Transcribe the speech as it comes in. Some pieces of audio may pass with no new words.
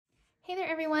Hey there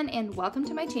everyone, and welcome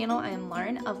to my channel. I am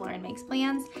Lauren of Lauren Makes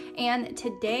Plans, and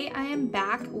today I am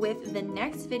back with the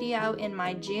next video in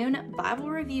my June Bible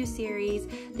review series.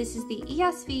 This is the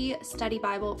ESV Study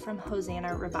Bible from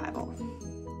HOSANNA Revival.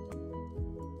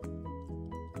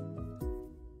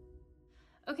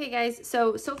 Okay guys,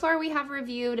 so far we have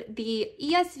reviewed the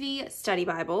ESV Study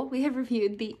Bible, we have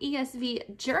reviewed the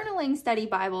ESV Journaling Study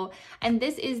Bible, and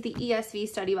this is the ESV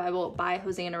Study Bible by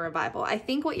HOSANNA Revival. I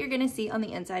think what you're going to see on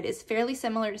the inside is fairly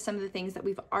similar to some of the things that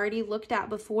we've already looked at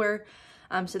before,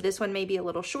 so this one may be a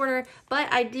little shorter,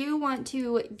 but I do want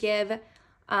to give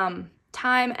time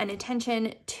and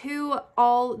attention to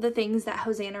all the things that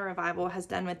HOSANNA Revival has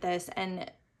done with this and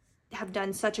have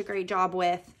done such a great job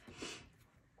with.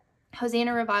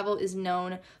 HOSANNA Revival is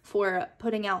known for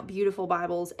putting out beautiful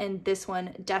Bibles, and this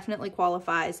one definitely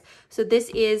qualifies. So this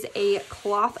is a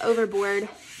cloth overboard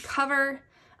cover.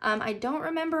 I don't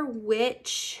remember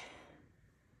which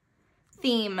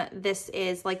theme this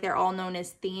is, like they're all known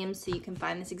as themes, so you can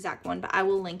find this exact one, but I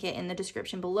will link it in the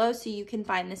description below so you can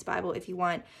find this Bible if you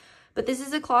want. But this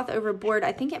is a cloth overboard.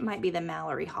 I think it might be the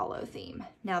Mallory Hollow theme,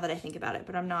 now that I think about it,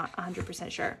 but I'm not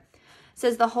 100% sure. It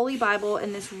says the Holy Bible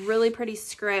in this really pretty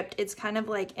script. It's kind of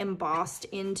like embossed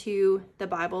into the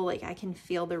Bible. Like I can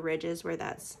feel the ridges where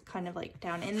that's kind of like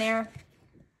down in there.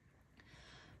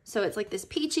 So it's like this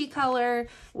peachy color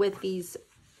with these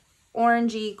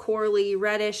orangey, corally,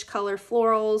 reddish color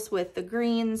florals with the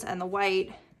greens and the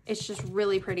white. It's just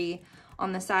really pretty.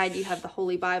 On the side, you have the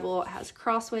Holy Bible. It has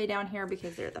Crossway down here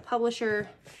because they're the publisher.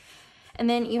 And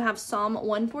then you have Psalm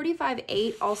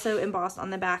 145:8 also embossed on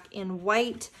the back in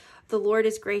white. The Lord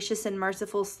is gracious and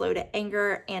merciful, slow to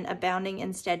anger, and abounding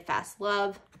in steadfast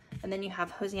love. And then you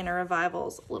have HOSANNA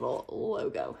Revival's little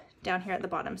logo down here at the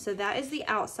bottom. So that is the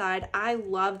outside. I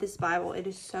love this Bible. It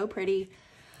is so pretty.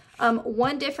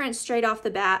 One difference straight off the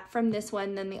bat from this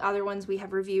one than the other ones we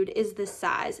have reviewed is the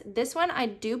size. This one I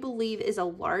do believe is a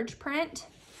large print.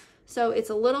 So it's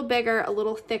a little bigger, a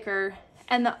little thicker.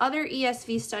 And the other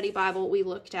ESV Study Bible we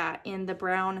looked at in the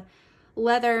brown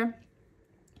leather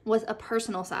was a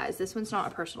personal size. This one's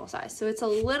not a personal size. So it's a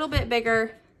little bit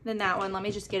bigger than that one. Let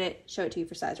me just show it to you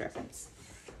for size reference.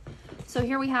 So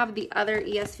here we have the other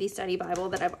ESV Study Bible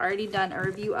that I've already done a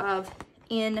review of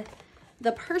in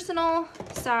the personal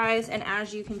size. And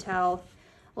as you can tell,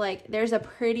 like there's a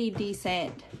pretty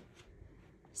decent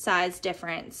size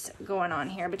difference going on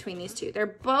here between these two. They're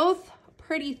both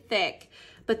pretty thick,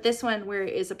 but this one where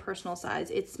it is a personal size,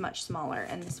 it's much smaller,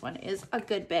 and this one is a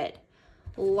good bit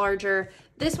larger.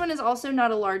 This one is also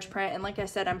not a large print, and like I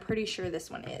said, I'm pretty sure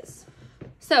this one is.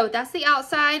 So that's the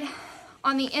outside.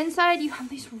 On the inside, you have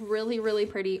these really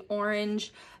pretty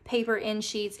orange paper end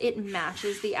sheets. It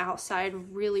matches the outside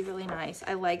really nice.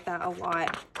 I like that a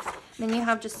lot. And then you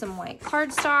have just some white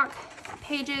cardstock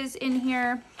pages in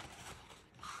here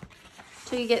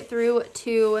till you get through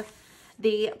to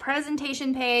the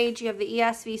presentation page. You have the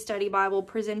ESV Study Bible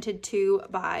presented to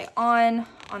by on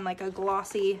like a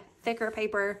glossy thicker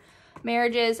paper,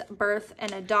 marriages, birth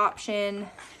and adoption,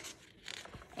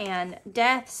 and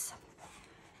deaths,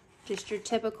 just your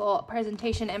typical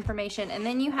presentation information. And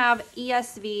then you have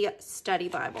ESV Study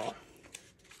Bible.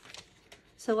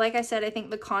 So like I said, I think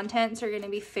the contents are going to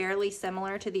be fairly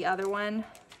similar to the other one,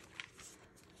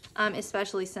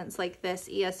 especially since like this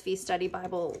ESV Study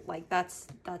Bible, like that's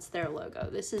their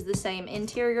logo. This is the same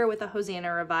interior with a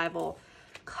HOSANNA Revival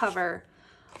cover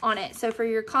on it. So for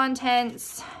your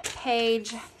contents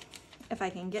page, if I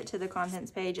can get to the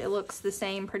contents page, it looks the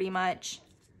same pretty much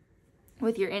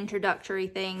with your introductory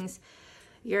things,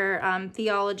 your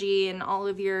theology and all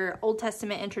of your Old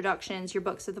Testament introductions, your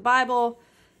books of the Bible,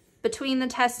 between the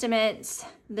Testaments,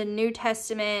 the New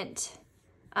Testament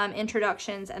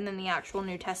introductions, and then the actual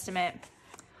New Testament,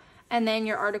 and then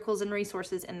your articles and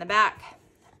resources in the back,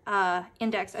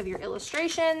 index of your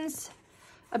illustrations,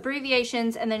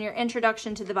 abbreviations, and then your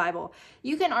introduction to the Bible.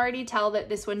 You can already tell that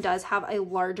this one does have a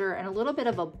larger and a little bit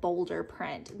of a bolder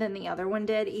print than the other one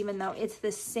did, even though it's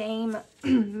the same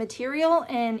material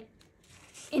and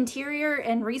interior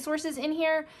and resources in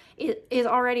here. It is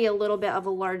already a little bit of a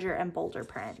larger and bolder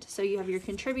print. So you have your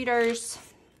contributors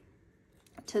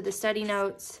to the study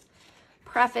notes,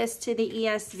 preface to the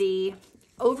ESV,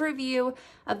 overview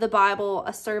of the Bible,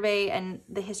 a survey and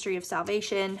the history of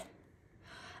salvation.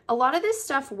 A lot of this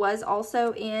stuff was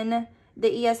also in the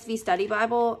ESV Study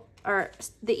Bible, or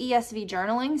the ESV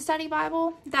Journaling Study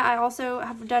Bible that I also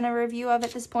have done a review of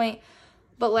at this point.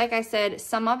 But like I said,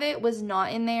 some of it was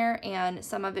not in there and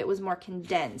some of it was more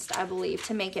condensed, I believe,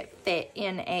 to make it fit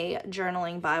in a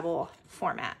journaling Bible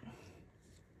format.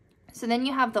 So then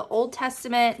you have the Old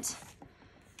Testament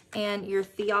and your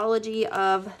theology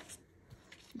of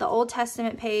the Old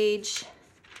Testament page,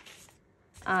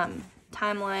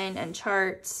 timeline and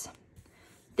charts,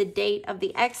 the date of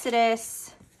the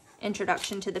Exodus,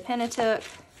 introduction to the Pentateuch,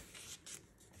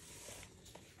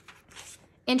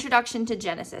 introduction to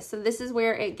Genesis. So this is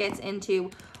where it gets into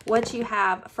what you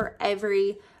have for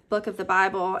every book of the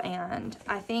Bible. And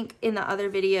I think in the other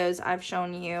videos I've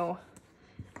shown you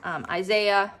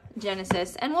Isaiah,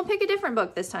 Genesis, and we'll pick a different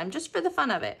book this time just for the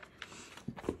fun of it.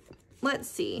 Let's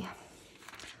see.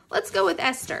 Let's go with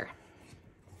Esther.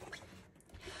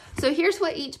 So here's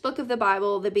what each book of the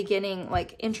Bible, the beginning,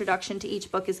 like introduction to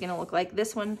each book is going to look like.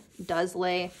 This one does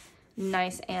lay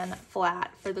nice and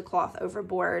flat for the cloth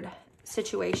overboard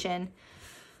situation.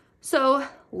 So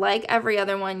like every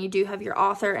other one, you do have your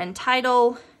author and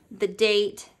title, the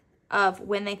date of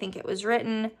when they think it was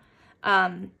written,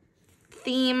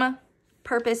 theme,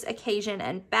 purpose, occasion,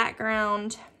 and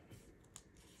background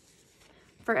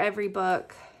for every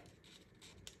book.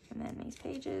 And then these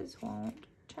pages won't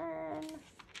turn.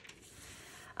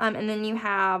 And then you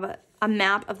have a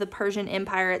map of the Persian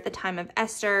Empire at the time of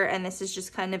Esther, and this is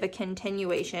just kind of a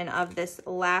continuation of this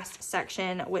last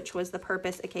section, which was the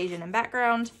purpose, occasion, and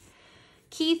background.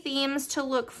 Key themes to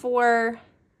look for,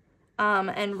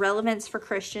 and relevance for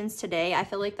Christians today. I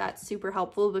feel like that's super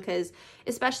helpful because,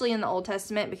 especially in the Old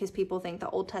Testament, because people think the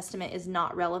Old Testament is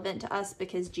not relevant to us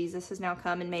because Jesus has now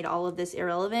come and made all of this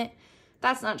irrelevant.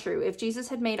 That's not true. If Jesus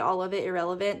had made all of it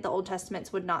irrelevant, the Old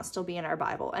Testaments would not still be in our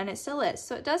Bible, and it still is.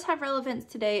 So it does have relevance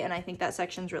today, and I think that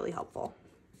section's really helpful.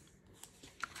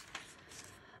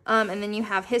 And then you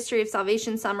have history of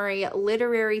salvation summary,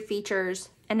 literary features,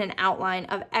 and an outline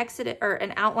of Exodus, or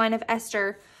an outline of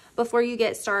Esther before you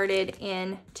get started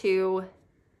into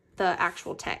the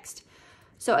actual text.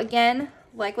 So again,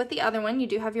 like with the other one, you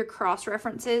do have your cross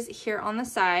references here on the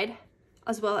side,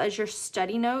 as well as your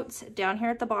study notes down here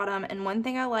at the bottom. And one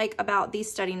thing I like about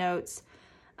these study notes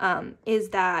is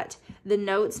that the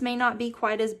notes may not be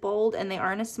quite as bold and they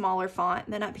are in a smaller font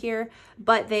than up here,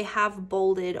 but they have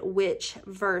bolded which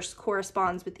verse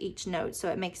corresponds with each note. So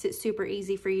it makes it super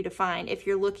easy for you to find. If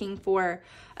you're looking for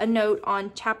a note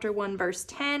on chapter 1, verse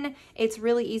 10, it's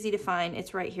really easy to find.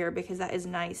 It's right here because that is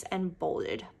nice and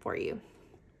bolded for you.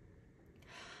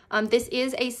 This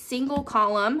is a single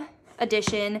column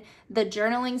edition. The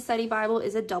journaling study Bible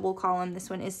is a double column. This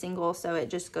one is single, so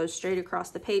it just goes straight across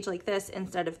the page like this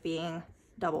instead of being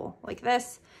double like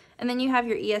this. And then you have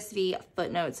your ESV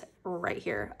footnotes right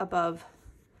here above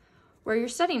where your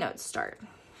study notes start.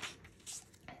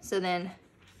 So then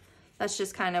that's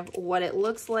just kind of what it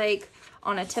looks like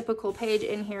on a typical page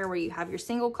in here, where you have your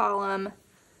single column,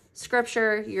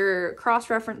 scripture, your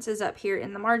cross references up here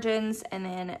in the margins, and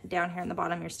then down here in the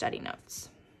bottom, your study notes.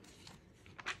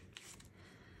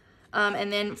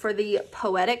 And then for the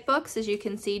poetic books, as you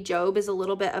can see, Job is a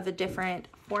little bit of a different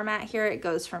format here. It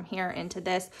goes from here into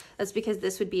this. That's because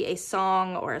this would be a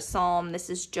song or a psalm. This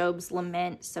is Job's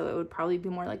lament, so it would probably be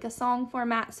more like a song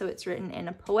format. So it's written in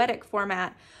a poetic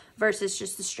format versus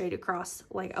just a straight across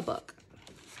like a book.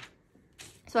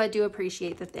 So I do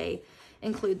appreciate that they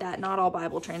include that. Not all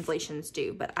Bible translations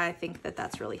do, but I think that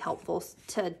that's really helpful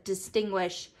to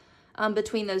distinguish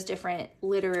between those different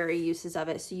literary uses of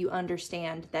it, so you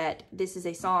understand that this is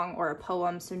a song or a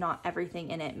poem, so not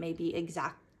everything in it may be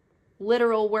exact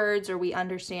literal words, or we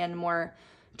understand more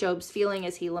Job's feeling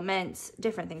as he laments,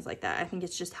 different things like that. I think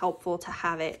it's just helpful to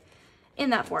have it in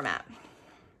that format.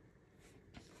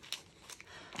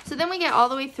 So then we get all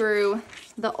the way through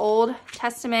the Old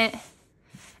Testament,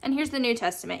 and here's the New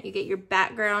Testament. You get your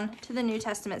background to the New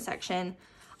Testament section,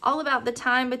 all about the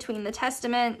time between the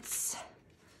Testaments,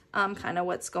 kind of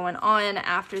what's going on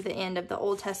after the end of the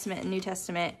Old Testament and New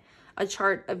Testament, a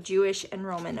chart of Jewish and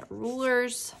Roman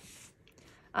rulers,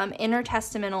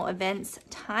 intertestamental events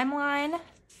timeline,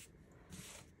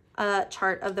 a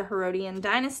chart of the Herodian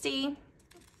dynasty,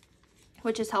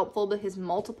 which is helpful because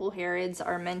multiple Herods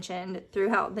are mentioned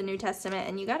throughout the New Testament,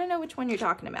 and you got to know which one you're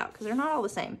talking about because they're not all the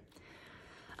same.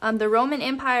 The Roman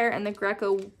Empire and the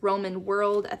Greco-Roman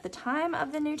world at the time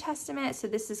of the New Testament. So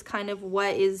this is kind of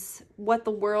what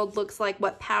the world looks like,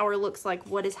 what power looks like,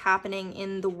 what is happening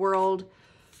in the world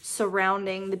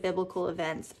surrounding the biblical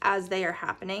events as they are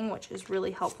happening, which is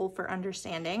really helpful for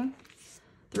understanding.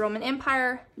 The Roman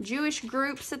Empire, Jewish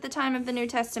groups at the time of the New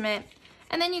Testament,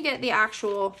 and then you get the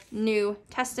actual New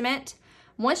Testament.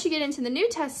 Once you get into the New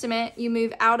Testament, you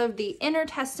move out of the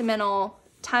intertestamental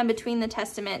time between the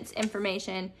testaments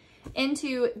information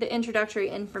into the introductory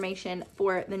information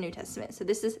for the New Testament. So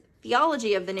this is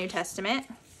theology of the New Testament,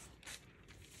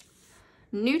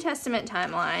 New Testament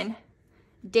timeline,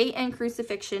 date and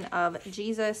crucifixion of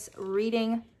Jesus,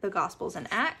 reading the Gospels and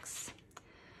Acts,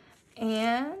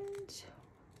 And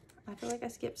I feel like I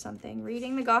skipped something.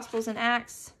 Reading the Gospels and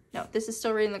Acts. No, this is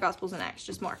still reading the Gospels and Acts,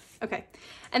 just more. Okay.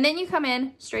 And then you come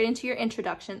in straight into your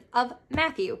introduction of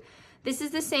Matthew. This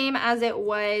is the same as it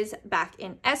was back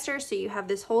in Esther. So you have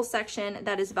this whole section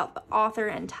that is about the author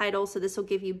and title. So this will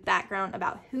give you background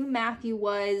about who Matthew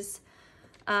was,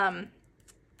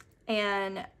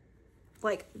 and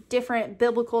like different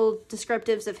biblical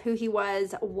descriptives of who he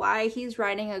was, why he's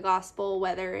writing a gospel,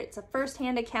 whether it's a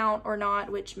firsthand account or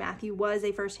not, which Matthew was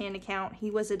a firsthand account.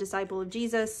 He was a disciple of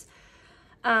Jesus.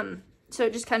 So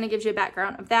it just kind of gives you a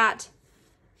background of that.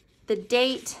 The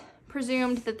date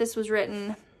presumed that this was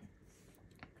written,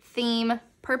 theme,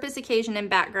 purpose, occasion, and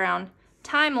background,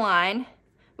 timeline,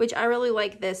 which I really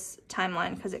like this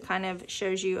timeline because it kind of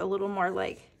shows you a little more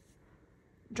like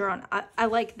drawn. I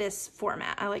like this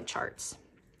format. I like charts.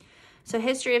 So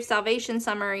history of salvation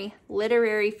summary,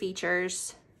 literary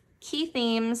features, key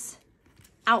themes,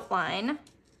 outline,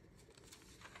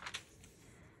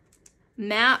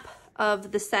 map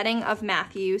of the setting of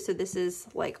Matthew. So this is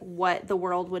like what the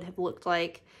world would have looked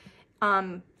like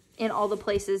in all the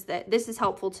places that, this is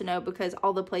helpful to know because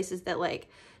all the places that like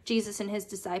Jesus and his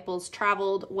disciples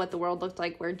traveled, what the world looked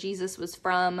like, where Jesus was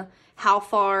from, how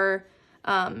far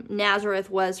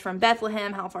Nazareth was from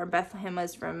Bethlehem, how far Bethlehem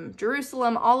was from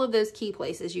Jerusalem, all of those key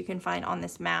places you can find on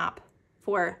this map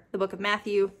for the book of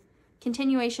Matthew.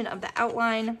 Continuation of the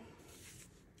outline,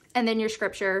 and then your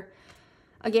scripture.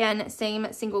 Again,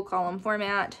 same single column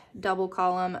format, double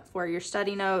column for your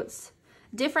study notes.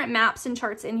 Different maps and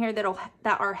charts in here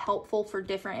that are helpful for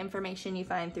different information you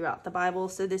find throughout the Bible.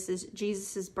 So this is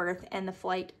Jesus's birth and the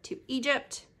flight to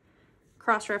Egypt.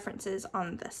 Cross references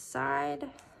on the side.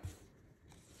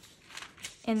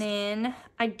 And then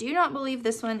I do not believe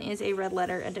this one is a red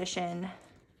letter edition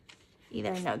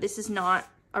either. No, this is not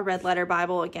a red letter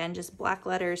Bible. Again, just black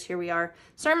letters. Here we are.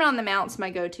 Sermon on the Mount's my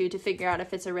go-to to figure out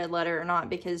if it's a red letter or not,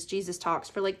 because Jesus talks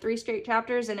for like 3 straight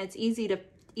chapters and it's easy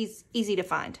to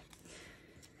find.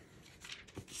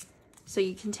 So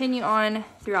you continue on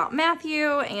throughout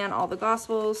Matthew and all the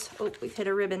Gospels. Oh, we've hit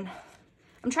a ribbon.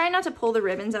 I'm trying not to pull the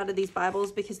ribbons out of these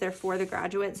Bibles because they're for the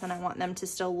graduates and I want them to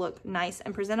still look nice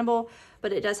and presentable,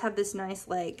 but it does have this nice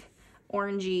like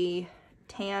orangey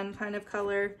tan kind of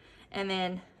color. And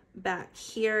then back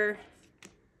here,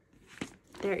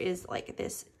 there is like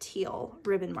this teal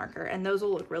ribbon marker, and those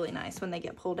will look really nice when they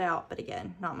get pulled out. But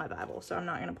again, not my Bible, so I'm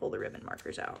not going to pull the ribbon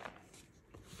markers out.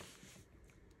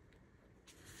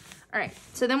 All right,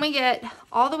 so then we get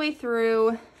all the way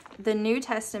through the New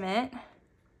Testament.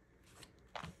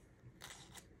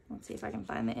 Let's see if I can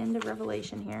find the end of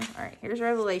Revelation here. All right, here's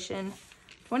Revelation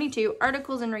 22,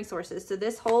 articles and resources. So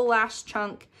this whole last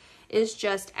chunk is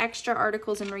just extra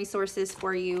articles and resources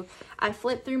for you. I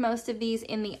flipped through most of these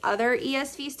in the other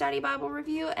ESV Study Bible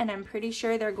review, and I'm pretty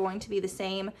sure they're going to be the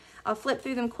same. I'll flip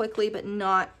through them quickly, but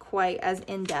not quite as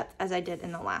in-depth as I did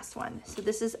in the last one. So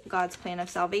this is God's plan of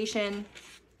salvation.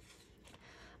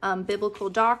 Biblical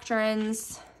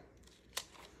doctrines.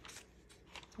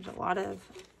 There's a lot of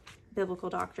biblical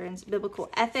doctrines.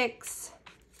 Biblical ethics.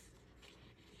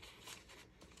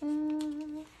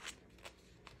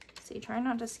 See, try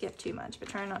not to skip too much, but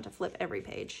try not to flip every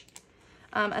page.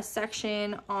 A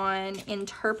section on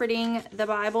interpreting the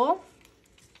Bible.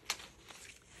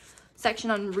 Section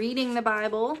on reading the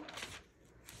Bible.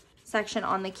 Section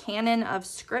on the canon of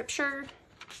Scripture.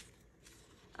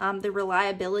 The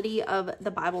reliability of the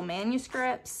Bible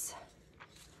manuscripts,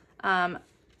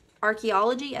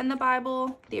 archaeology in the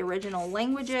Bible, the original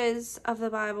languages of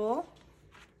the Bible,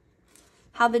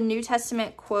 how the New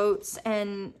Testament quotes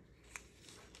and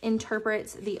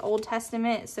interprets the Old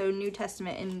Testament, so New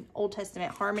Testament and Old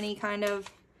Testament harmony kind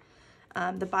of,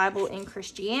 the Bible in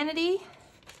Christianity,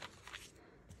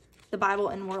 the Bible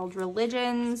and world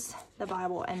religions, the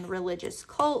Bible and religious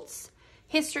cults,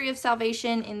 history of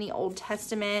salvation in the Old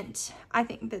Testament. I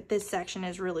think that this section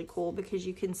is really cool because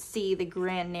you can see the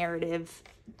grand narrative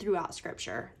throughout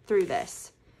Scripture through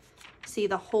this. See,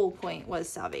 the whole point was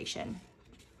salvation,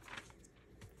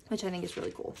 which I think is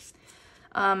really cool.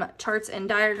 Charts and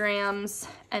diagrams,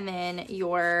 and then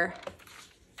your,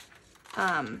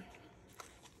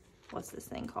 what's this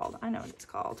thing called? I know what it's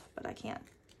called, but I can't.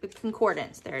 The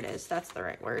concordance, there it is. That's the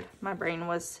right word. My brain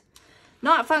was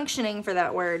not functioning for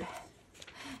that word.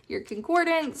 Your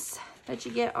concordance that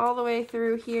you get all the way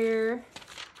through here,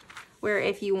 where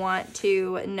if you want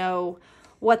to know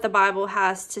what the Bible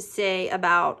has to say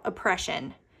about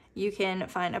oppression, you can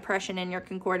find oppression in your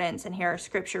concordance, and here are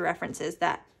scripture references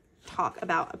that talk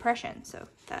about oppression. So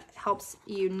that helps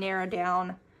you narrow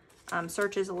down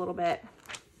searches a little bit.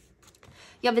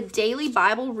 You have a daily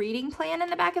Bible reading plan in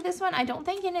the back of this one. I don't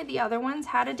think any of the other ones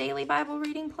had a daily Bible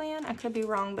reading plan. I could be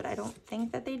wrong, but I don't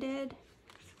think that they did.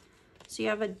 So you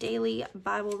have a daily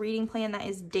Bible reading plan that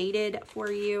is dated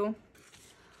for you.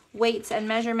 Weights and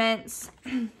measurements.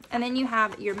 And then you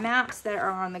have your maps that are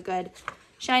on the good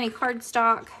shiny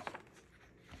cardstock.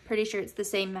 Pretty sure it's the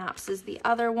same maps as the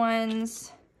other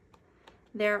ones.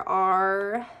 There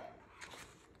are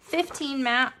 15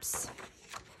 maps.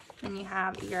 And you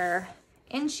have your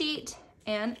in sheet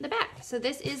and the back. So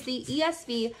this is the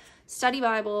ESV Study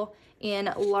Bible in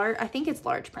large, I think it's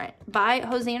large print, by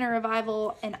Hosanna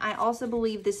Revival, and I also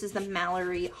believe this is the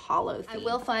Mallory Hollow theme. I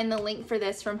will find the link for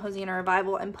this from Hosanna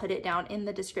Revival and put it down in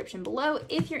the description below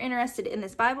if you're interested in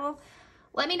this Bible.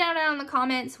 Let me know down in the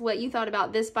comments what you thought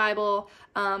about this Bible.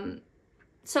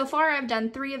 So far I've done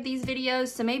 3 of these videos,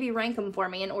 so maybe rank them for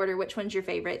me in order which one's your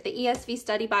favorite. The ESV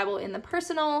Study Bible in the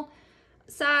personal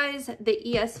size, the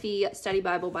ESV Study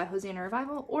Bible by Hosanna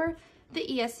Revival, or the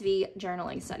ESV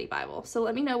Journaling Study Bible. So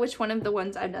let me know which one of the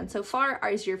ones I've done so far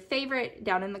is your favorite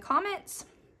down in the comments.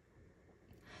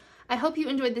 I hope you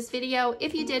enjoyed this video.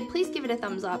 If you did, please give it a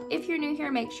thumbs up. If you're new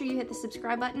here, make sure you hit the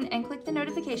subscribe button and click the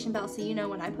notification bell so you know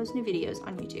when I post new videos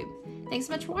on YouTube. Thanks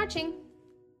so much for watching.